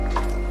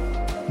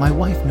My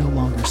wife no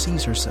longer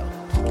sees herself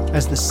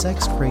as the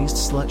sex-crazed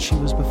slut she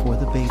was before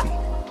the baby.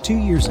 2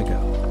 years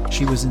ago,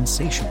 she was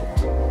insatiable.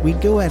 We'd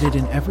go at it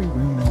in every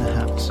room in the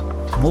house,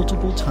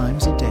 multiple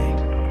times a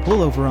day,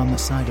 pull over on the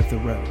side of the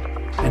road,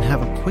 and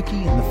have a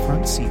quickie in the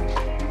front seat,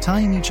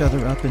 tying each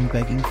other up and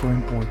begging for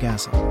an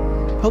orgasm.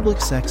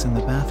 Public sex in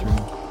the bathroom,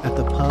 at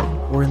the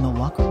pub, or in the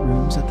locker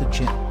rooms at the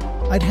gym.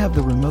 I'd have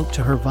the remote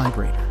to her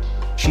vibrator.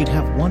 She'd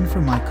have one for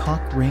my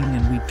cock ring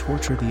and we'd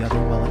torture the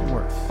other while at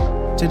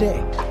work.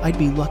 Today, I'd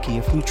be lucky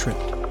if we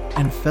tripped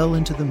and fell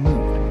into the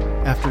mood.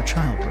 After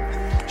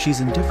childbirth, she's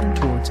indifferent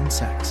towards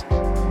sex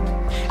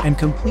and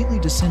completely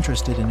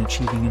disinterested in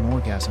achieving an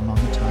orgasm on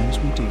the times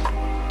we do.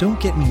 Don't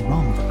get me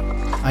wrong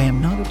though, I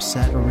am not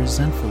upset or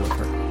resentful of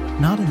her,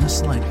 not in the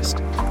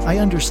slightest. I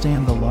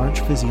understand the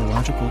large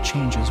physiological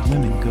changes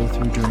women go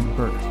through during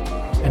birth,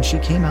 and she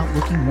came out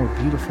looking more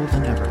beautiful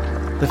than ever.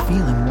 The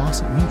feeling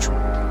wasn't mutual.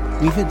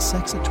 We've had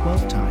sex at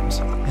 12 times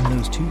in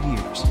those 2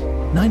 years,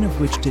 9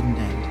 of which didn't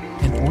end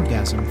in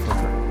orgasm for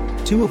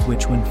her, 2 of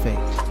which went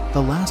faked.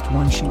 The last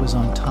one she was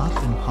on top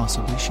and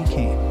possibly she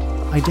came.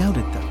 I doubt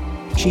it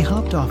though. She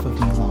hopped off of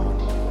me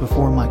long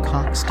before my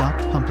cock stopped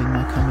pumping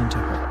my cum into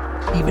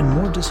her. Even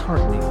more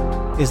disheartening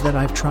is that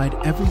I've tried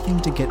everything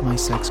to get my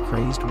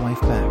sex-crazed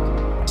wife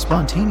back.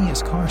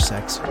 Spontaneous car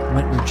sex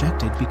went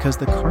rejected because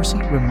the car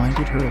seat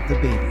reminded her of the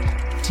baby,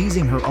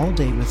 teasing her all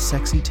day with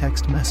sexy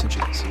text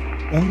messages,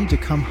 only to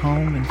come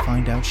home and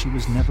find out she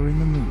was never in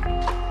the mood.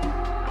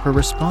 Her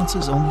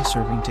responses only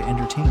serving to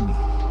entertain me,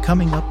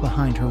 coming up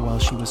behind her while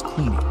she was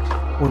cleaning,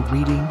 or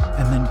reading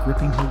and then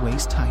gripping her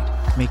waist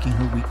tight, making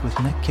her weak with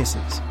neck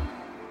kisses.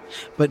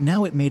 But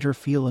now it made her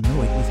feel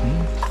annoyed with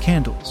me.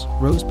 Candles,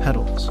 rose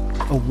petals,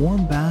 a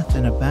warm bath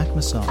and a back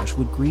massage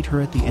would greet her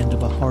at the end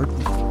of a hard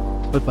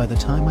week. But by the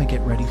time I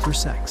get ready for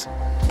sex,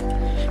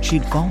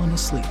 she'd fallen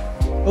asleep.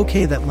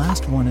 Okay, that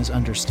last one is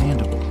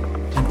understandable,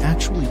 and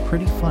actually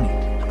pretty funny.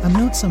 I'm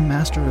not some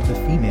master of the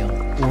female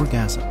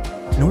orgasm,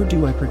 nor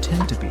do I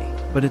pretend to be,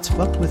 but it's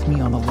fucked with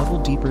me on a level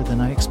deeper than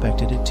I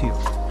expected it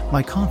to.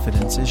 My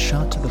confidence is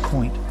shot to the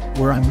point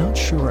where I'm not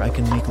sure I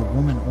can make a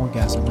woman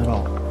orgasm at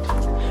all.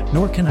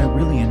 Nor can I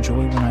really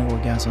enjoy when I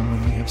orgasm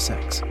when we have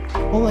sex.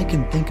 All I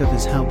can think of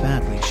is how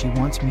badly she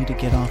wants me to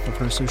get off of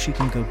her so she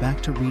can go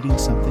back to reading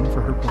something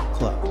for her book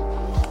club,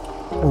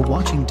 or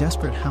watching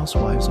Desperate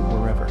Housewives or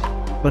wherever.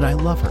 But I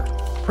love her.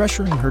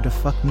 Pressuring her to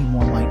fuck me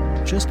more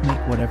might just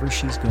make whatever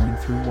she's going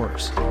through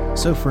worse.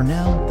 So for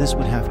now, this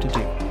would have to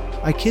do.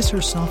 I kiss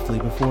her softly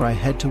before I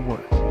head to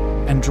work,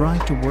 and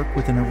drive to work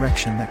with an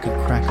erection that could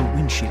crack a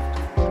windshield.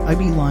 I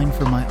beeline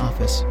for my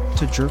office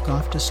to jerk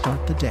off to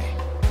start the day.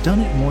 Done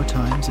it more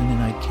times than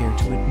I'd care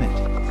to admit.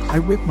 I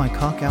rip my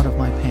cock out of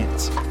my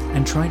pants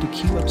and try to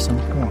queue up some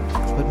porn,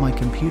 but my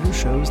computer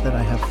shows that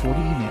I have 40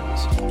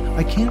 emails.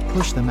 I can't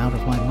push them out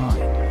of my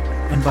mind,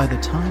 and by the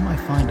time I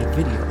find a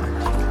video I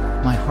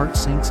like, my heart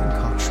sinks and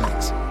cock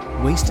shrinks.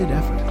 Wasted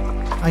effort.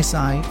 I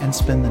sigh and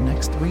spend the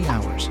next 3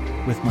 hours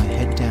with my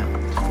head down.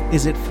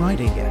 Is it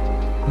Friday yet?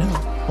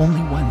 No,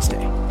 only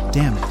Wednesday.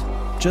 Damn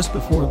it. Just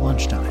before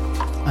lunchtime,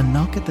 a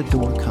knock at the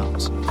door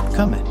comes.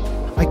 Come in.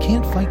 I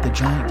can't fight the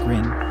giant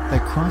grin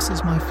that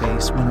crosses my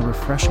face when a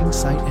refreshing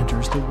sight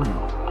enters the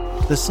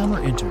room. The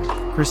summer intern,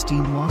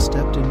 Christine Law,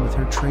 stepped in with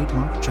her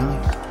trademark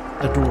giant,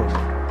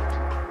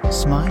 adorable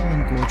smile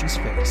and gorgeous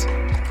face.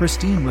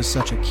 Christine was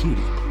such a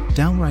cutie,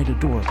 downright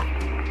adorable.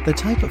 The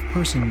type of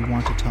person you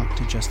want to talk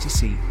to just to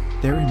see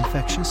their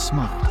infectious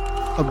smile.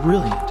 A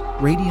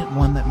brilliant, radiant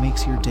one that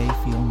makes your day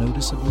feel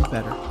noticeably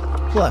better.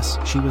 Plus,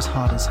 she was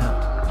hot as hell.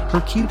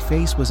 Her cute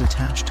face was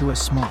attached to a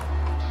small,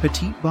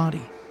 petite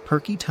body,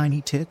 perky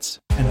tiny tits,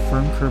 and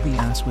firm curvy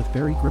ass with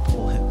very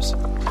grippable hips,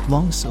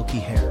 long silky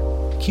hair,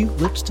 cute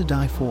lips to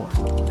die for,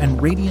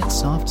 and radiant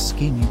soft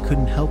skin you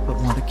couldn't help but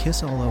want to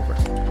kiss all over.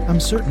 I'm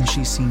certain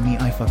she's seen me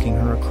eye-fucking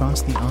her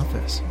across the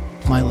office,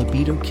 my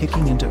libido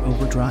kicking into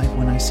overdrive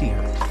when I see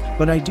her.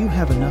 But I do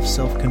have enough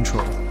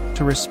self-control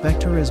to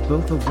respect her as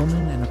both a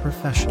woman and a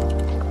professional.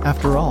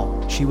 After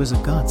all, she was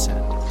a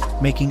godsend,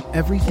 making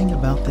everything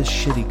about this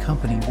shitty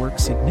company work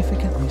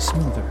significantly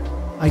smoother.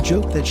 I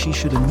joked that she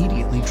should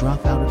immediately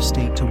drop out of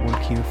state to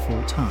work here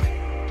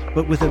full-time.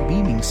 But with a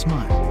beaming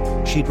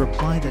smile, she'd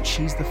reply that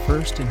she's the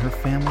first in her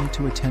family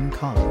to attend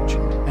college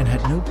and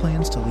had no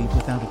plans to leave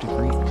without a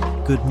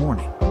degree. Good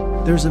morning.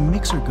 There's a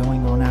mixer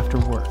going on after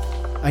work.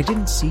 I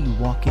didn't see you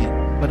walk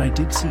in, but I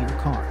did see your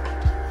car.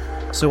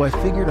 So I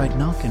figured I'd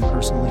knock and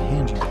personally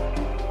hand you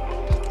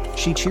one.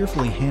 She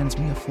cheerfully hands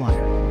me a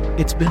flyer.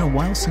 It's been a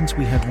while since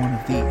we had one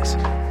of these.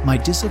 My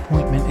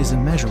disappointment is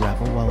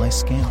immeasurable while I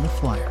scan the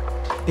flyer.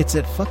 It's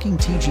at fucking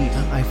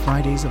TGI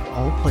Fridays of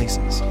all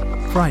places.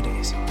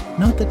 Fridays,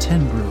 not the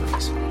 10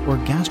 breweries or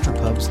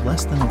gastropubs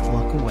less than a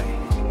block away.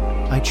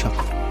 I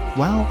chuckle.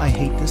 Wow, I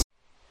hate this.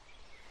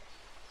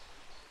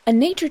 A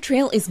nature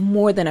trail is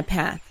more than a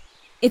path.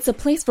 It's a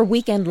place for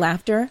weekend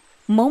laughter,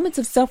 moments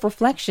of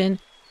self-reflection,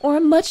 or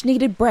a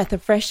much-needed breath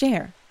of fresh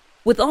air.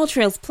 With All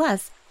Trails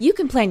Plus, you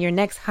can plan your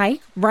next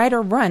hike, ride,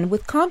 or run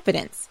with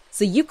confidence,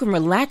 so you can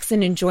relax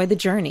and enjoy the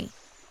journey.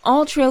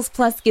 All Trails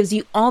Plus gives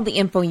you all the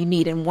info you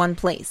need in one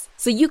place,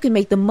 so you can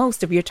make the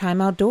most of your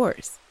time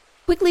outdoors.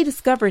 Quickly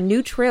discover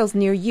new trails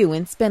near you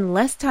and spend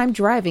less time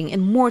driving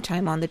and more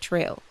time on the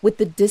trail with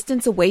the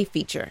Distance Away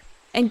feature.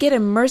 And get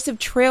immersive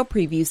trail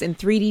previews and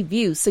 3D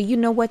views so you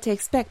know what to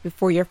expect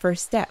before your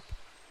first step.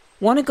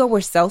 Want to go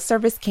where cell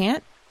service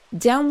can't?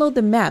 Download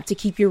the map to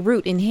keep your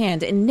route in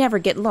hand and never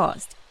get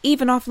lost,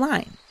 even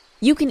offline.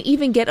 You can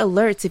even get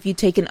alerts if you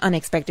take an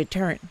unexpected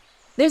turn.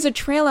 There's a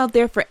trail out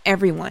there for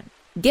everyone.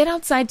 Get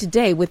outside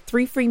today with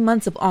 3 free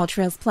months of All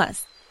Trails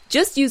Plus.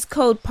 Just use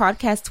code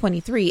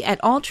podcast23 at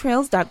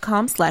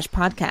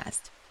alltrails.com/podcast.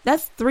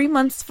 That's 3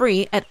 months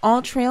free at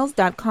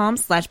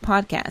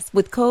alltrails.com/podcast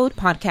with code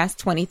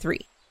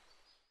podcast23.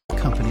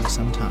 Company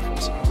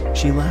sometimes.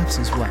 She laughs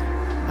as well.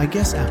 I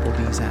guess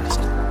Applebee's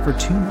asked for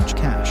too much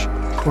cash,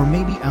 or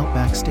maybe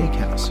Outback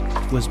Steakhouse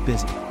was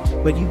busy.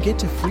 But you get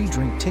to free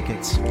drink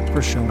tickets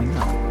for showing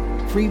up.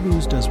 Free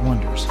booze does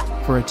wonders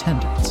for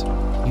attendance.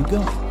 You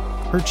go.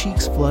 Her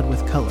cheeks flood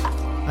with color.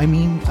 I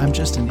mean, I'm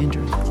just an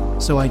intern,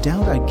 so I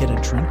doubt I'd get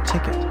a drink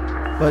ticket.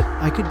 But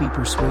I could be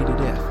persuaded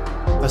if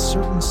a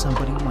certain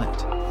somebody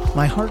went.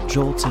 My heart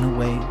jolts in a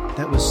way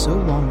that was so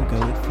long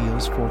ago it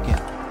feels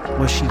forget.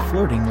 Was she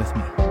flirting with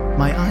me?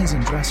 My eyes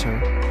undress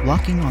her,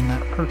 locking on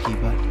that perky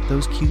butt,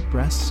 those cute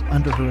breasts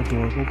under her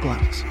adorable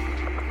blouse,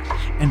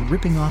 and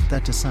ripping off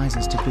that to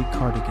sizes to big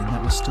cardigan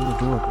that was still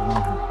adorable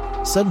on her.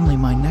 Suddenly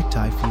my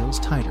necktie feels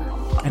tighter,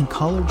 and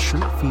collared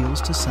shirt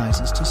feels to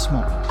sizes too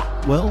small.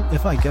 Well,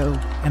 if I go,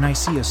 and I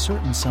see a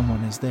certain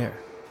someone is there,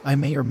 I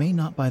may or may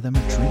not buy them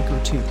a drink or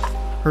two.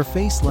 Her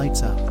face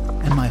lights up,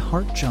 and my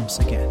heart jumps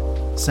again.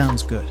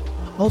 Sounds good.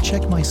 I'll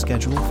check my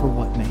schedule for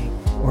what may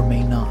or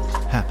may not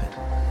happen.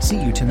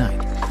 See you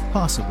tonight.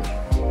 Possibly.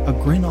 A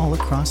grin all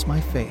across my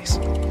face.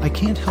 I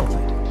can't help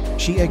it.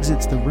 She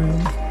exits the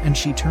room, and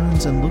she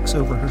turns and looks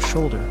over her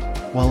shoulder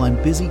while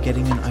I'm busy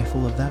getting an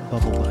eyeful of that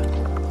bubble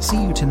butt. See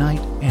you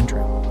tonight,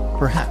 Andrew.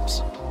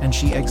 Perhaps. And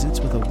she exits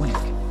with a wink.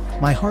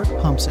 My heart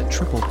pumps at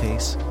triple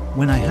pace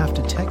when I have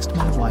to text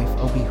my wife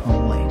I'll be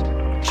home late.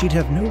 She'd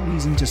have no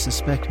reason to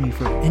suspect me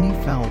for any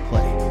foul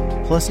play.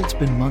 Plus, it's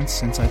been months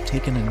since I've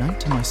taken a night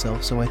to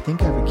myself, so I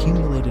think I've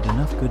accumulated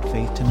enough good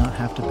faith to not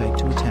have to beg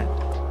to attend.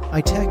 I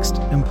text,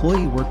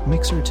 employee work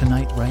mixer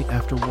tonight right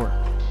after work.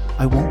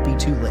 I won't be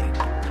too late.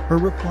 Her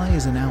reply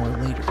is an hour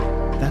later.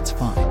 That's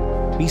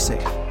fine. Be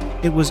safe.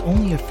 It was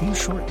only a few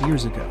short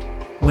years ago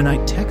when I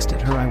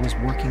texted her I was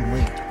working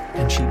late,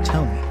 and she'd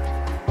tell me,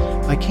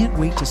 I can't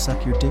wait to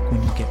suck your dick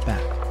when you get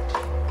back.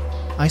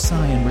 I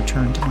sigh and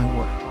return to my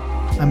work.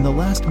 I'm the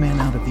last man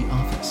out of the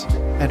office.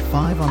 At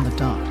 5 on the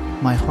dot,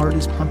 my heart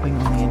is pumping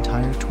on the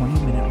entire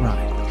 20-minute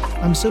ride.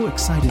 I'm so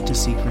excited to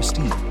see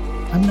Christine.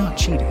 I'm not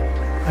cheating.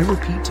 I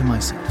repeat to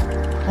myself.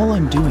 All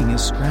I'm doing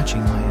is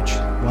scratching my itch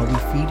while we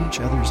feed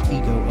each other's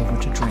ego over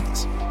to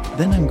drinks.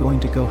 Then I'm going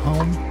to go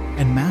home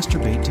and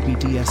masturbate to be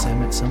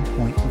DSM at some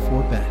point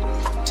before bed.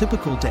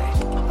 Typical day.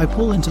 I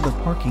pull into the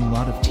parking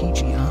lot of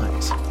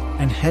TGI's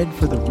and head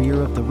for the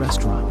rear of the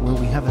restaurant where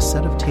we have a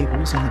set of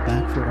tables in the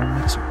back for our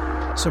mixer.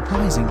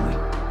 Surprisingly,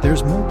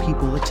 there's more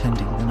people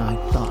attending than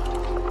I'd thought.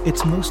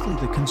 It's mostly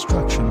the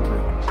construction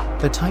crew,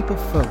 the type of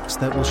folks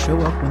that will show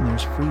up when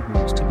there's free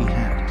booze to be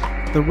had.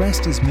 The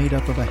rest is made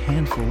up of a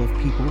handful of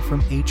people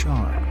from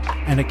HR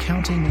and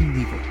accounting and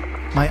legal.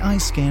 My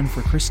eyes scan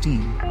for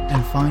Christine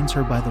and finds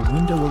her by the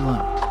window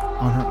alone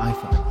on her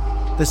iPhone.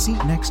 The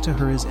seat next to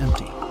her is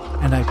empty,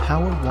 and I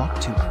power walk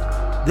to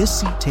it. This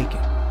seat taken.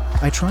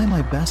 I try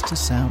my best to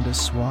sound as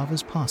suave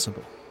as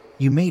possible.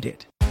 You made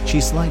it. She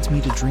slides me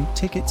to drink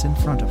tickets in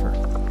front of her.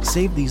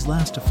 Save these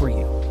last for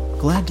you.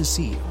 Glad to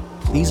see you.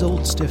 These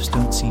old stiffs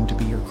don't seem to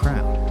be your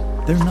crowd.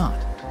 They're not.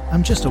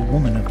 I'm just a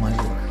woman of my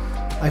word.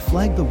 I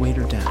flag the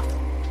waiter down,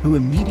 who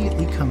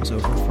immediately comes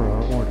over for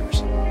our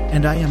orders.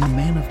 And I am a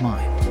man of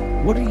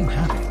mine. What are you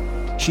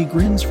having? She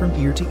grins from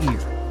ear to ear.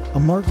 A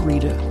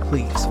margarita,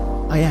 please.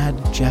 I add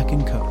Jack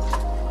and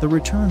Coke. The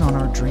return on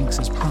our drinks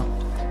is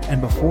prompt.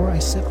 And before I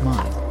sip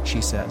mine,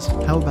 she says,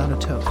 how about a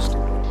toast?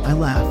 I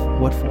laugh.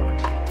 What for?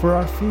 For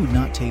our food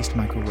not taste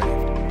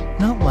microwaved.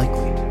 Not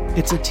likely.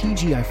 It's a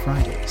TGI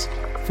Fridays.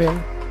 Fair?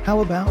 How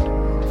about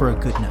for a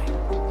good night?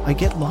 I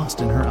get lost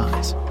in her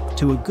eyes.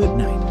 To a good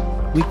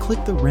night. We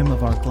click the rim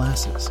of our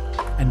glasses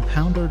and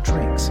pound our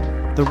drinks.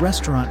 The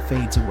restaurant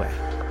fades away,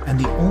 and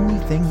the only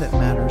thing that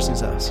matters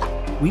is us.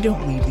 We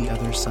don't leave the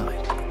other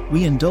side.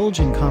 We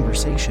indulge in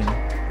conversation,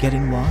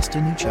 getting lost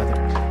in each other.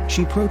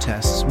 She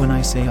protests when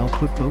I say I'll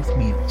put both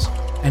meals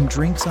and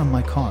drinks on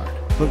my card,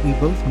 but we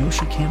both know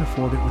she can't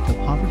afford it with the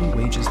poverty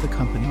wages the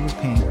company was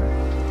paying her.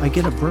 I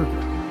get a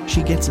burger.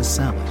 She gets a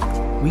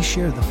salad. We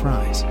share the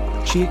fries.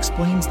 She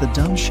explains the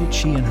dumb shit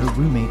she and her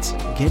roommates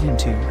get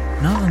into,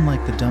 not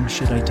unlike the dumb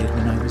shit I did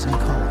when I was in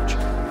college.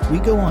 We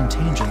go on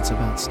tangents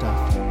about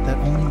stuff that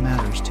only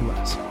matters to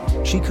us.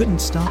 She couldn't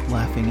stop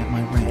laughing at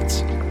my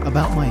rants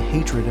about my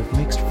hatred of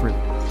mixed fruit,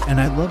 and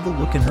I love the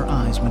look in her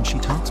eyes when she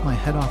talks my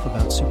head off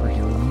about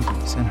superhero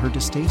movies and her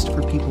distaste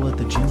for people at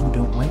the gym who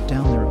don't wipe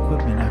down their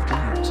equipment after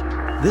use.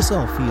 This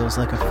all feels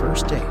like a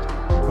first date,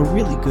 a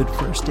really good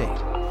first date.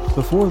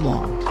 Before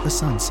long, the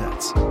sun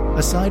sets.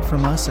 Aside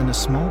from us and a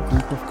small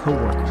group of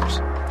co-workers,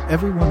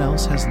 everyone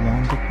else has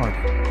long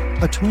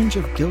departed. A twinge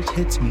of guilt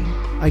hits me.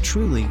 I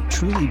truly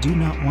do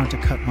not want to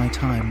cut my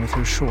time with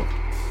her short,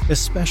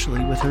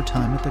 especially with her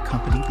time at the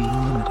company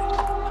being limited.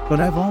 But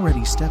I've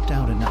already stepped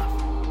out enough.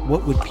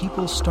 What would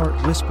people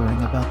start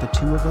whispering about the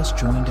two of us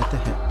joined at the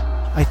hip?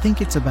 I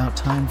think it's about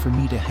time for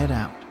me to head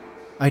out.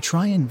 I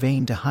try in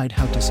vain to hide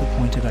how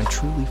disappointed I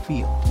truly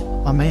feel.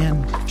 Oh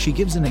man, she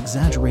gives an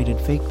exaggerated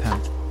fake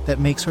pout that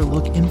makes her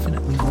look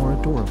infinitely more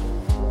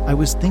adorable. I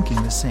was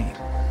thinking the same.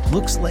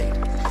 Looks late.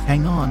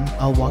 Hang on,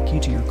 I'll walk you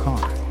to your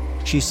car.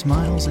 She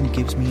smiles and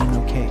gives me an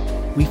okay.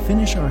 We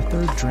finish our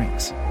third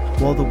drinks,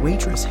 while the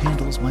waitress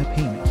handles my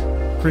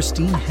payment.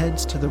 Christine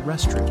heads to the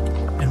restroom,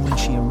 and when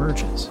she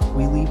emerges,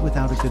 we leave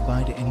without a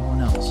goodbye to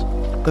anyone else.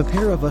 The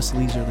pair of us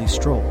leisurely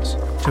strolls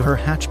to her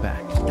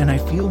hatchback, and I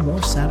feel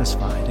more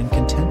satisfied and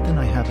content than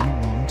I have in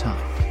a long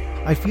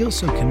time. I feel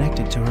so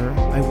connected to her,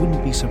 I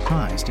wouldn't be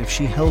surprised if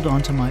she held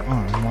onto my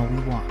arm while we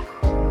walk.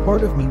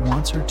 Part of me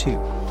wants her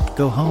to.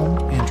 Go home,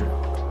 Andrew.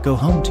 Go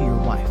home to your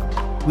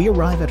wife. We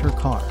arrive at her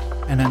car,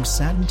 and I'm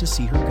saddened to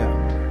see her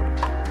go.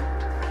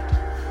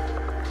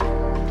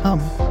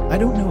 I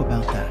don't know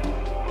about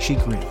that. She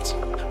grins.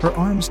 Her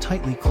arms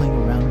tightly cling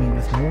around me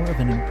with more of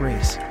an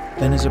embrace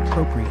than is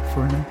appropriate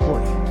for an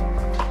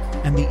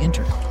employee. And the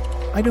intern.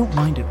 I don't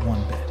mind it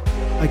one bit.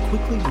 I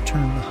quickly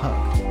return the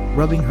hug,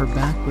 rubbing her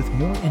back with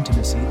more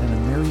intimacy than a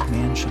married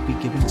man should be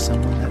giving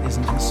someone that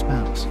isn't his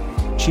spouse.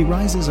 She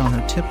rises on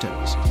her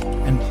tiptoes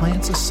and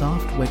plants a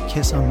soft, wet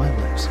kiss on my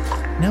lips.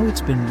 Now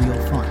it's been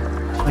real fun.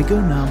 I go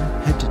numb,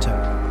 head to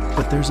toe,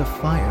 but there's a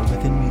fire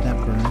within me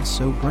that burns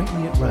so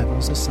brightly it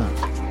rivals the sun.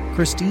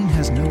 Christine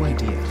has no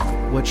idea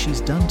what she's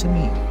done to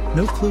me,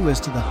 no clue as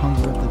to the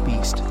hunger of the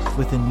beast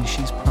within me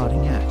she's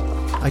prodding at.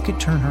 I could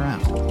turn her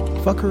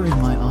out, fuck her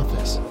in my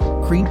office,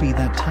 creepy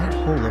that tight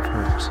hole of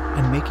hers,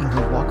 and making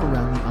her walk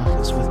around the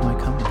office with my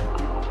company,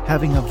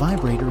 having a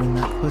vibrator in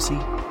that pussy,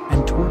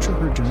 and torture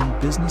her during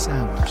business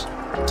hours,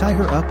 tie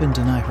her up and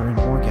deny her an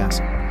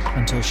orgasm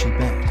until she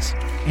begs,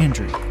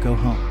 Andrew, go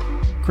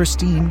home.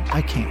 Christine,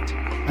 I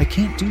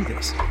can't do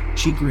this.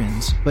 She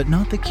grins, but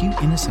not the cute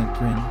innocent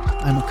grin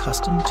I'm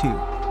accustomed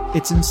to.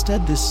 It's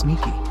instead this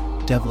sneaky,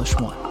 devilish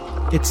one.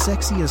 It's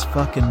sexy as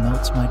fuck and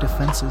melts my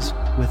defenses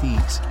with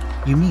ease.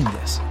 You mean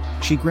this?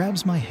 She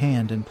grabs my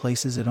hand and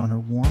places it on her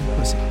warm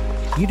pussy.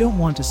 You don't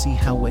want to see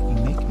how wet you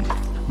make me.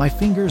 My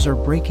fingers are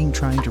breaking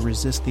trying to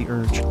resist the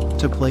urge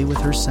to play with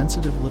her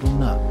sensitive little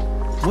nub.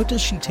 What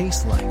does she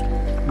taste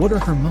like? What are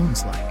her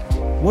moans like?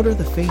 What are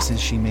the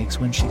faces she makes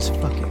when she's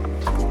fucking?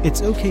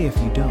 It's okay if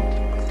you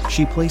don't.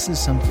 She places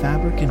some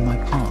fabric in my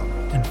palm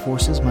and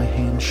forces my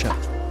hand shut.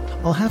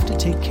 I'll have to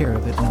take care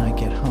of it when I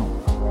get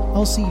home.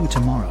 I'll see you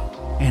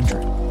tomorrow,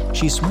 Andrew.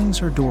 She swings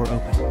her door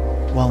open,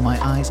 while my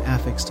eyes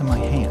affix to my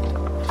hand.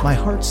 My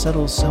heart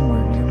settles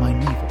somewhere near my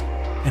navel,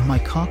 and my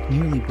cock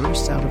nearly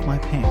bursts out of my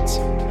pants.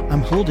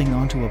 I'm holding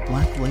onto a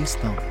black lace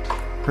thong,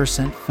 her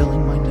scent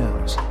filling my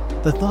nose.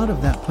 The thought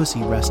of that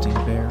pussy resting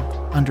bare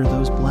under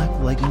those black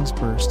leggings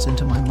bursts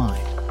into my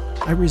mind.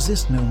 I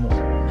resist no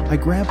more. I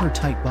grab her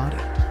tight body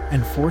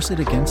and force it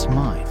against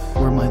mine,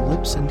 where my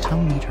lips and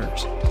tongue meet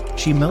hers.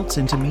 She melts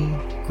into me,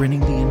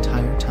 grinning the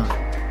entire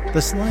time.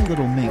 The sly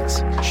little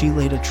minx, she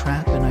laid a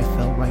trap and I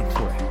fell right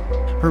for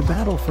it. Her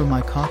battle for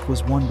my cock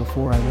was won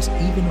before I was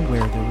even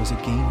aware there was a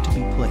game to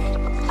be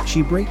played.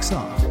 She breaks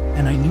off,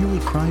 and I nearly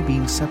cry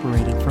being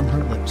separated from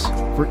her lips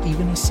for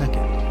even a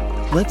second.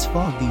 Let's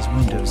fog these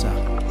windows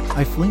up.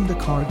 I fling the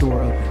car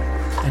door open,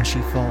 and she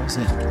falls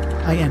in.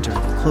 I enter,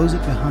 close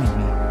it behind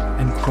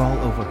me, and crawl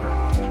over her.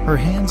 Her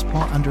hands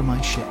paw under my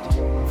shit,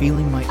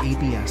 feeling my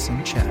ABS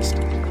and chest.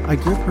 I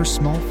grip her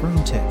small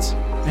firm tits,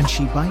 and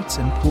she bites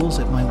and pulls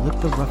at my lip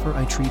the rougher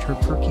I treat her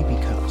perky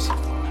becomes.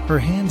 Her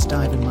hands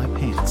dive in my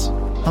pants,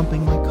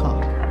 pumping my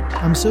cock.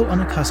 I'm so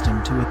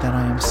unaccustomed to it that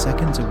I am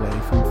seconds away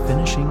from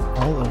finishing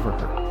all over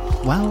her.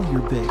 Wow,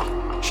 you're big,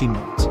 she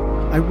moans.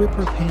 I rip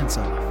her pants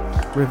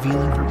off,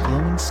 revealing her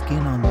glowing skin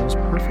on those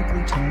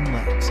perfectly toned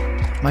legs.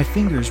 My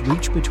fingers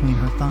reach between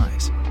her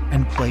thighs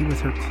and play with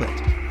her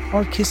clit.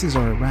 Our kisses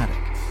are erratic,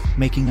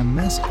 making a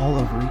mess all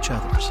over each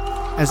other's.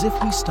 As if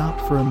we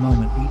stopped for a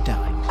moment, we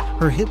die.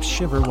 Her hips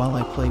shiver while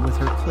I play with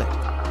her clit,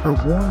 her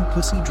warm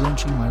pussy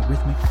drenching my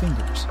rhythmic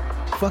fingers.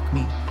 Fuck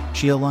me,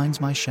 she aligns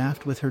my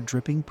shaft with her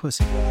dripping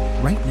pussy.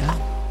 Right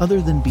now,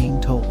 other than being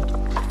told,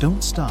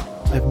 don't stop,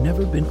 I've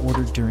never been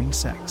ordered during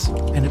sex,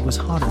 and it was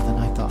hotter than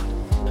I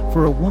thought.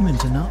 For a woman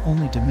to not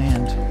only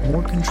demand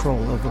more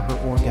control over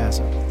her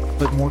orgasm,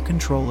 but more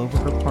control over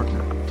her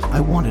partner, I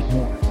wanted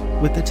more.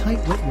 With the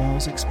tight wet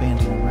walls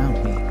expanding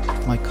around me,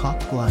 my cock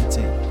glides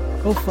in.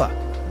 Oh fuck,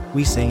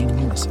 we say in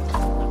unison.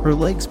 Her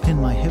legs pin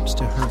my hips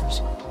to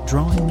hers,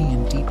 drawing me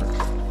in deeper.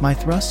 My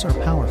thrusts are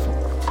powerful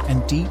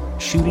and deep,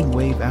 shooting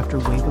wave after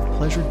wave of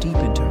pleasure deep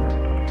into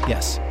her.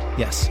 Yes,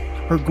 yes.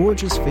 Her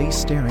gorgeous face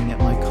staring at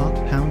my cock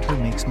pound her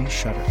makes me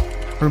shudder.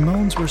 Her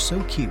moans were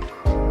so cute,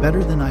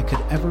 better than I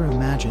could ever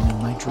imagine in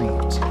my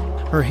dreams.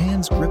 Her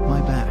hands grip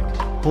my back,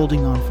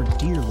 holding on for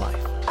dear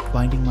life.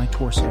 binding my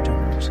torso to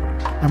hers.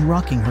 I'm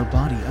rocking her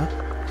body up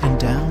and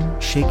down,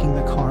 shaking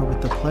the car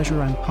with the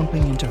pleasure I'm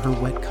pumping into her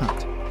wet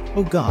cunt.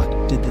 Oh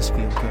God, did this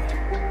feel good.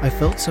 I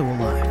felt so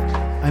alive.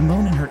 I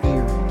moan in her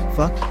ear,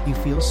 "Fuck, you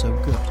feel so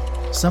good."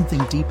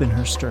 Something deep in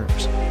her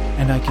stirs,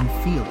 and I can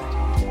feel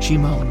it. She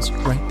moans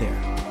right there,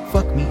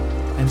 "Fuck me,"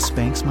 and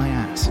spanks my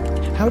ass.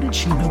 How did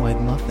she know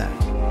I'd love that?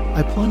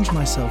 I plunge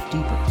myself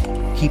deeper,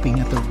 keeping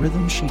at the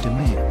rhythm she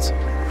demands.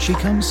 She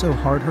comes so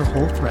hard her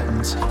hole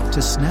threatens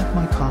to snap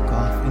my cock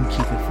off and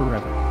keep it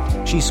forever.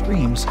 She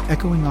screams,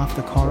 echoing off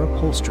the car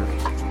upholstery,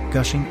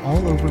 gushing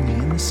all over me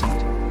in the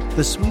seat.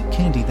 The sweet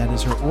candy that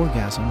is her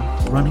orgasm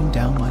running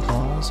down my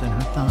balls and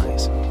her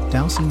thighs,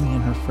 dousing me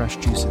in her fresh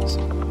juices.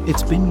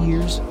 It's been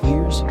years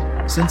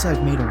since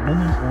I've made a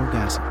woman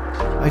orgasm.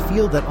 I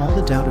feel that all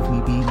the doubt of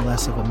me being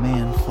less of a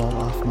man fall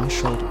off my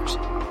shoulders.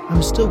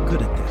 I'm still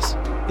good at this.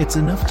 It's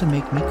enough to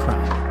make me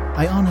cry.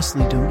 I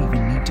honestly don't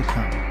even need to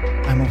come.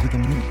 I'm over the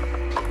moon.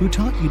 Who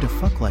taught you to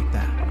fuck like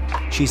that?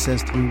 She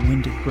says through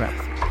winded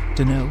breath.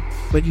 Dunno,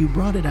 but you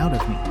brought it out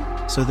of me,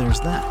 so there's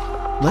that.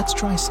 Let's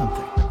try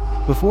something.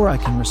 Before I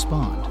can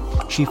respond,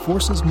 she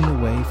forces me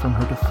away from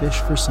her to fish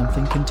for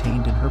something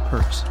contained in her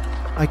purse.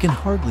 I can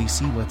hardly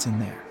see what's in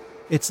there.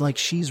 It's like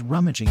she's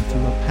rummaging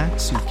through a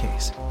packed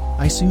suitcase.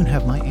 I soon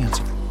have my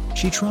answer.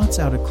 She trots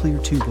out a clear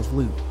tube of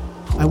lube.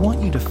 "I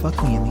want you to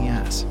fuck me in the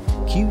ass."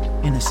 Cute,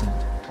 innocent,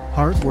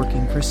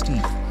 hard-working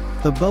Christine,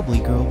 the bubbly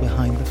girl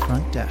behind the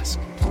front desk.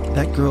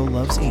 That girl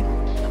loves anal.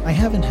 I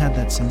haven't had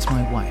that since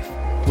my wife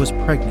was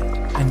pregnant,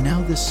 and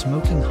now this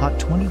smoking hot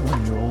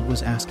 21-year-old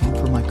was asking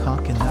for my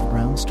cock in that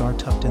brown star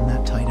tucked in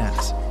that tight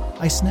ass.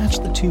 I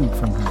snatched the tube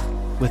from her,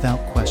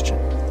 without question.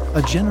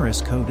 A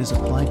generous coat is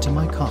applied to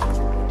my cock,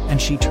 and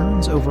she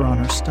turns over on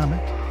her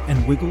stomach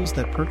and wiggles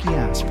that perky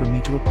ass for me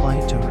to apply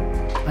it to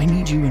her. I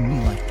need you and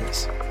me like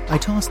this. I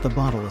toss the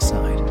bottle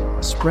aside,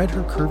 spread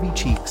her curvy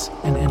cheeks,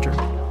 and enter.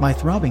 My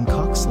throbbing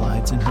cock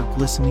slides in her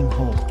glistening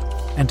hole,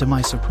 and to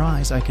my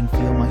surprise I can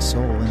feel my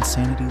soul and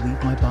sanity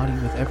leave my body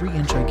with every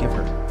inch I give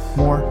her.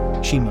 "More,"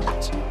 she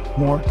moans.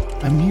 "More,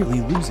 I'm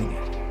nearly losing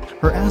it."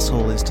 Her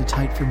asshole is too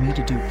tight for me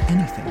to do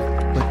anything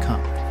but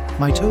come.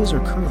 My toes are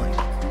curling,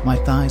 my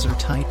thighs are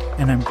tight,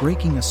 and I'm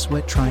breaking a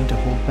sweat trying to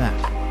hold back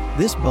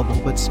this bubble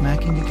but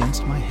smacking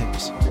against my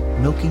hips,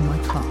 milking my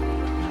cock.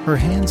 Her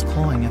hands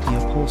clawing at the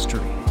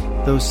upholstery,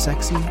 those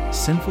sexy,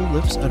 sinful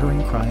lips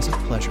uttering cries of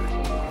pleasure.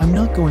 I'm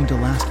not going to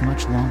last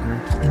much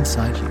longer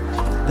inside you.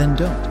 Then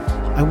don't.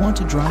 I want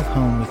to drive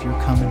home with your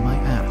cum in my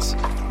ass.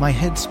 My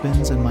head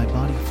spins and my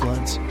body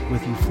floods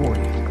with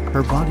euphoria,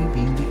 her body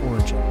being the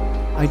origin.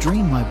 I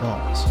drain my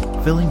balls,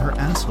 filling her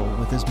asshole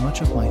with as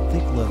much of my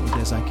thick load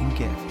as I can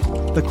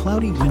give. The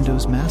cloudy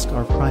windows mask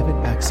our private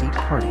backseat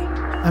party.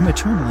 I'm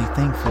eternally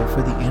thankful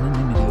for the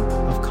anonymity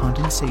of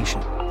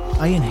condensation.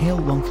 I inhale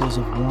lungfuls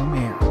of warm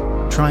air,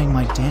 trying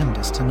my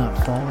damnedest to not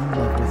fall in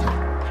love with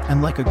her.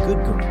 And like a good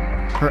girl,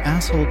 her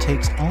asshole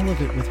takes all of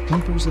it with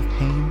whimpers of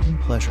pain and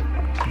pleasure.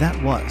 That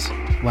was,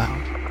 wow,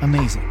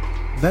 amazing.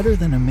 Better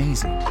than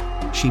amazing,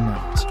 she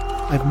moans.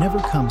 I've never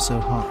come so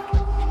hard.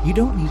 You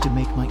don't need to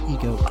make my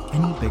ego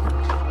any bigger.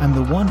 I'm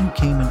the one who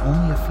came in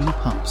only a few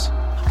pumps.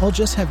 I'll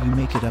just have you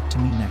make it up to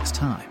me next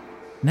time.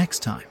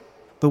 Next time.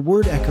 The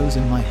word echoes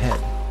in my head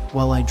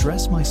while I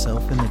dress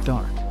myself in the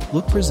dark,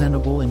 look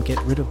presentable and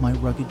get rid of my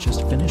rugged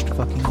just finished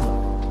fucking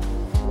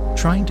look.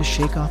 Trying to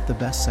shake off the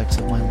best sex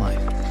of my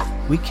life.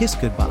 We kiss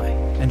goodbye,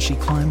 and she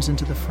climbs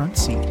into the front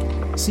seat.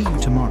 See you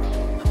tomorrow.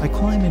 I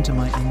climb into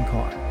my own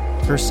car,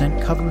 her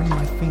scent covering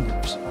my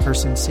fingers, her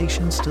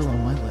sensation still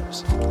on my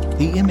lips.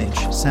 The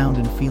image, sound,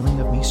 and feeling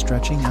of me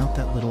stretching out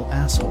that little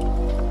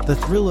asshole. The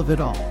thrill of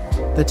it all.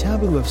 The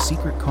taboo of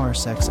secret car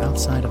sex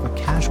outside of a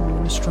casual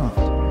restaurant.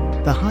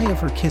 The high of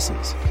her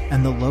kisses,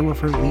 and the low of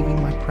her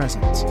leaving my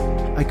presence.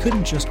 I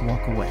couldn't just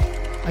walk away.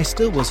 I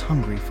still was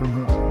hungry for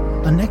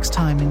more. A next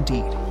time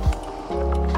indeed.